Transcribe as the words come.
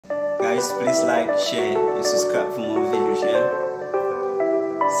guys, please like, share, and subscribe for more videos, yeah?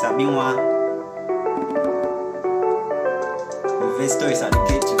 Sabinwa. Investor is at the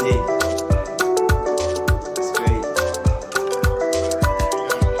gate today. It's great.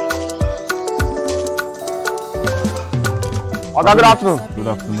 Okay, good afternoon. Good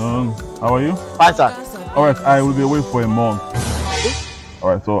afternoon. How are you? Fine, sir. Alright, I will be away for a month.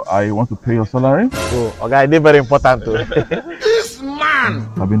 Alright, so I want to pay your salary. Oh, okay, it's very important too. This man!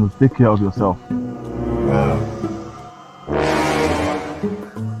 Sabinus, take care of yourself.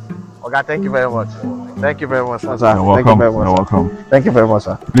 Okay, thank you very much. Thank you very much, sir. You're welcome. Thank you very much. You're welcome. Thank you very much,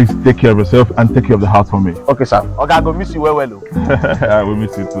 sir. Please take care of yourself and take care of the house for me. Okay, sir. Okay, I go miss you well. I will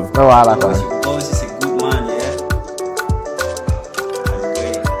miss you too. No, Allah, sir. Your boss is a good man, yeah?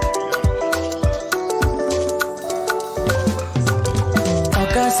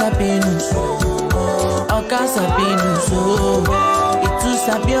 Sabinus, it's too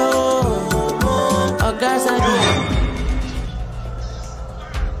sabio.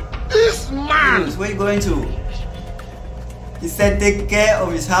 This man! Where you going to? He said take care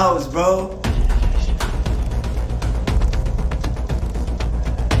of his house, bro.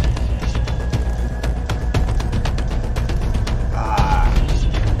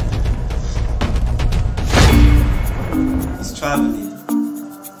 He's traveling.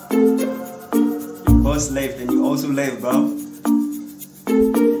 Your boss left and you also left, bro.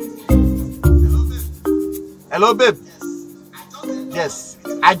 Hello, babe. Yes,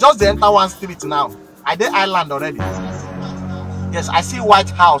 I just enter one street now. I did island already. Yes, I see White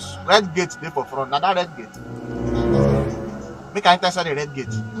House, red gate there for front. Now that red gate. Make I enter inside the red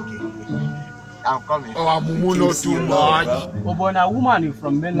gate. Okay. I'm coming. Oh, mumu not too much. Oh, but a woman is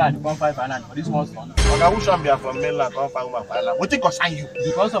from mainland, come find finance for this one son. Okay, who should be from mainland? Come find woman for island. What think concern you?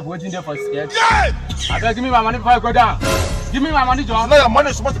 Because of waiting there for scared. Yeah! I better give me my money before I go down. Give me my money, John. It's not your money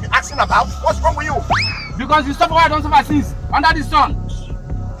you're supposed to be asking about. What's wrong with you? Because you stop where I don't suffer since under the sun.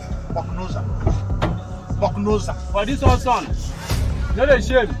 Boknoza. For this one son. No the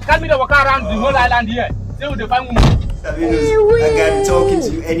shame. Can't me the walk around the whole island here. Say with the fine woman. Sabinus, that guy be talking to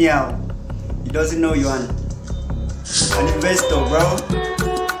you anyhow. He doesn't know you're an investor, bro.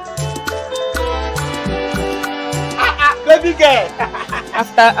 Baby girl.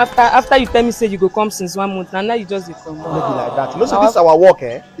 After you tell me say you go come since 1 month, now you just come. Don't be like that. You know, so this is our work,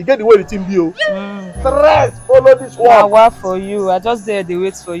 eh? You get the way the team be. Stress, follow this work. I work for you. I just there they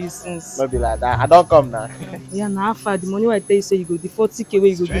wait for you since. Don't be like that. I don't come now. Yeah, now how far the money I tell you say you go the 40K where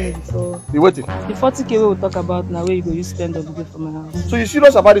you go give me before. You waiting? The 40K we will talk about now where you go you spend on the day for my house. So you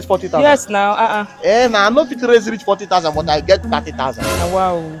serious about this 40,000? Yes, now. Now I'm not fit to raise reach 40,000, but I get 30,000.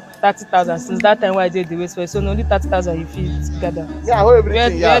 Wow, 30,000. Since that time why I did the wait for you, so only 30,000 you feel together. Yeah, everything.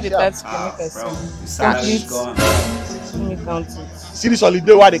 Where the 30K Salary's gone. Let me count it. See this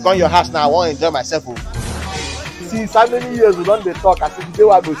holiday why they come your house now. I want to enjoy myself. Since how many years we don't they talk? I said the day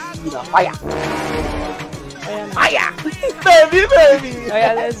why I go see you now. Fire. Fire. Baby. Oh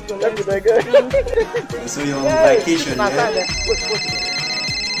yeah, let's go. Let's go. So you're on vacation, yeah?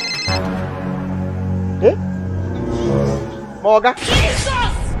 Eh? Morgan. Jesus!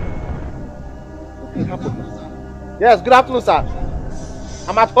 What happened? Yes, good afternoon, sir.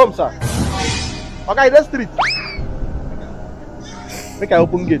 I'm at home, sir. Okay, in the street. Make I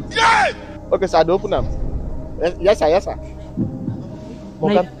open gate. Okay, sir, I open them. Yes, sir.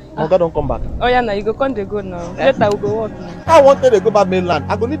 Morgan don't come back. Oh yeah, now you go come they go now. Later we go work now. I wanted to go back mainland.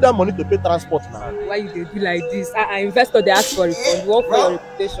 I go need that money to pay transport now. Why you dey do like this? Investor they ask for refund. Work for your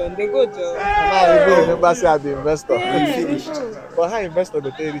reputation. They go job. Now you remember say I be investor. Finished. But how investor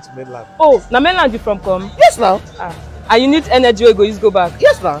dey pay reach mainland? Oh, now mainland you from come? Yes, now. And you need energy we go use go back?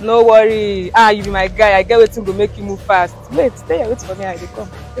 Yes, now. No worry. You be my guy. I get waiting go make you move fast. Wait, stay here. Wait for me. I dey come.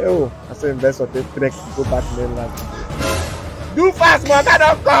 Oh, I say investor take trek to go back mainland. Do fast, man. I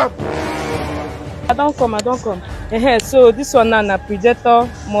don't come. I don't come. So this one now na Predator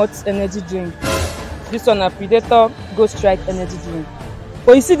Malt energy drink. This one na Predator Go Strike energy drink.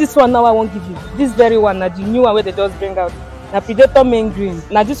 But you see this one now I won't give you. This very one na the new one where they just bring out. Na Predator main green.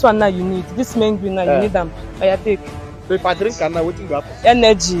 Now this one now you need. This main green now you need them. Oh yeah, take. So if I drink and now waiting go happen?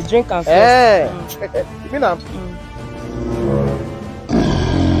 Energy, drink and first. You mean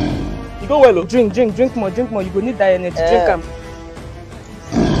You go well. Drink more. You go need that energy. Drink them.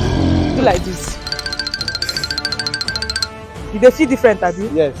 Do like this. You dey feel different, Abi?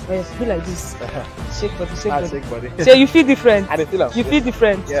 Yes. Yes, feel like this. Shake body. Shake body. So you feel different. I feel you feel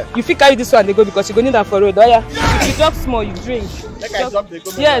different. Yeah. You feel carry this one they go because you go need that for road. Oh yeah. If you drop small, you drink. Like I drop, they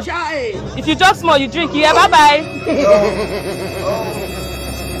go. Yes. If you drop small, you drink. Yeah, bye.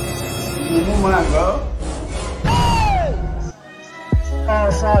 Mumu man, bro. Oh,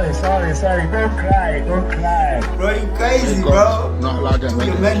 sorry. Don't cry. Bro, you crazy, bro. Not allowed them.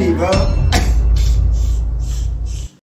 Too many, bro.